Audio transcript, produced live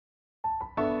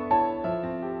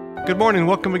Good morning.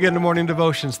 Welcome again to Morning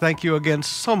Devotions. Thank you again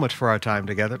so much for our time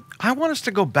together. I want us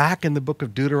to go back in the book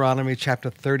of Deuteronomy chapter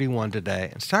 31 today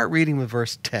and start reading with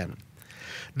verse 10.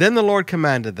 Then the Lord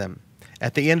commanded them,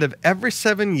 at the end of every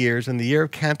 7 years, in the year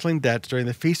of canceling debts during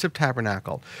the Feast of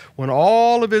Tabernacle, when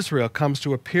all of Israel comes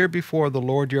to appear before the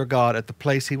Lord your God at the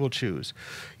place he will choose,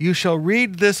 you shall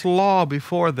read this law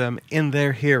before them in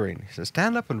their hearing. He says,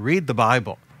 stand up and read the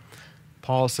Bible.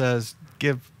 Paul says,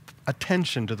 give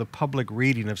attention to the public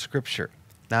reading of Scripture.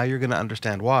 Now you're going to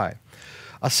understand why.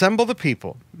 Assemble the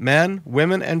people, men,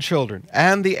 women, and children,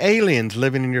 and the aliens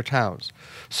living in your towns,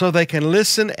 so they can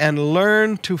listen and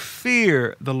learn to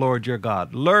fear the Lord your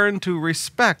God, learn to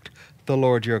respect the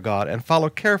Lord your God, and follow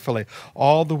carefully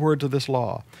all the words of this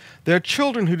law. Their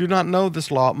children who do not know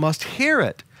this law must hear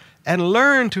it and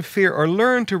learn to fear or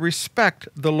learn to respect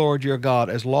the Lord your God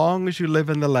as long as you live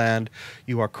in the land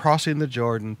you are crossing the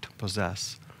Jordan to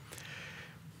possess.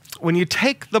 When you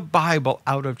take the Bible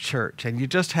out of church and you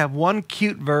just have one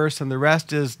cute verse and the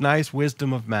rest is nice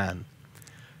wisdom of man,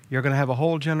 you're going to have a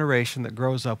whole generation that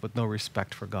grows up with no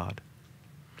respect for God.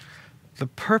 The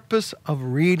purpose of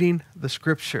reading the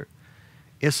Scripture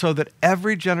is so that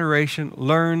every generation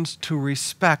learns to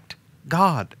respect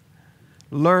God,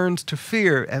 learns to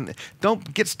fear, and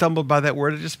don't get stumbled by that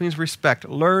word, it just means respect,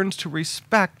 learns to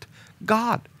respect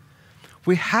God.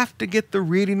 We have to get the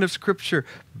reading of Scripture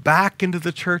back into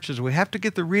the churches. We have to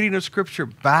get the reading of Scripture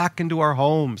back into our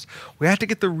homes. We have to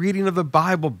get the reading of the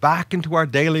Bible back into our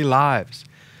daily lives.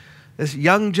 This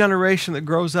young generation that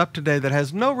grows up today that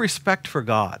has no respect for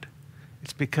God,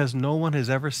 it's because no one has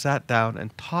ever sat down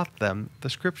and taught them the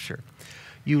Scripture.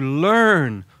 You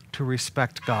learn to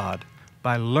respect God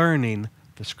by learning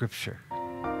the Scripture.